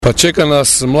Pa čeka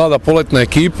nas mlada poletna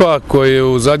ekipa koja je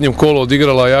u zadnjem kolu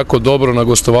odigrala jako dobro na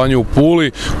gostovanju u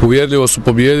Puli. Uvjerljivo su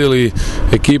pobijedili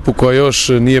ekipu koja još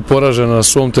nije poražena na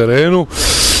svom terenu.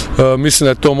 Mislim da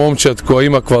je to momčad koja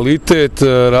ima kvalitet.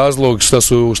 Razlog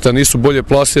što nisu bolje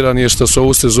plasirani je što su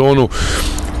ovu sezonu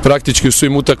praktički u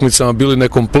svim utakmicama bili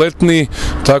nekompletni,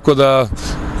 tako da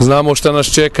znamo šta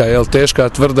nas čeka, teška,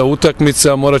 tvrda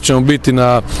utakmica, morat ćemo biti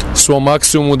na svom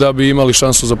maksimumu da bi imali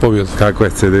šansu za pobjedu. Kako je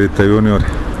Cedevita junior?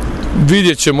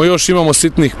 Vidjet ćemo, još imamo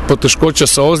sitnih poteškoća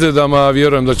sa ozljedama, a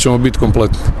vjerujem da ćemo biti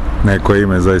kompletni. Neko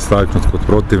ime za istaknut kod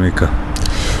protivnika?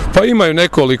 Pa imaju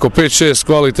nekoliko, 5-6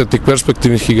 kvalitetnih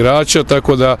perspektivnih igrača,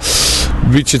 tako da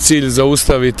bit će cilj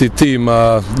zaustaviti tim,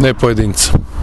 a ne pojedinca.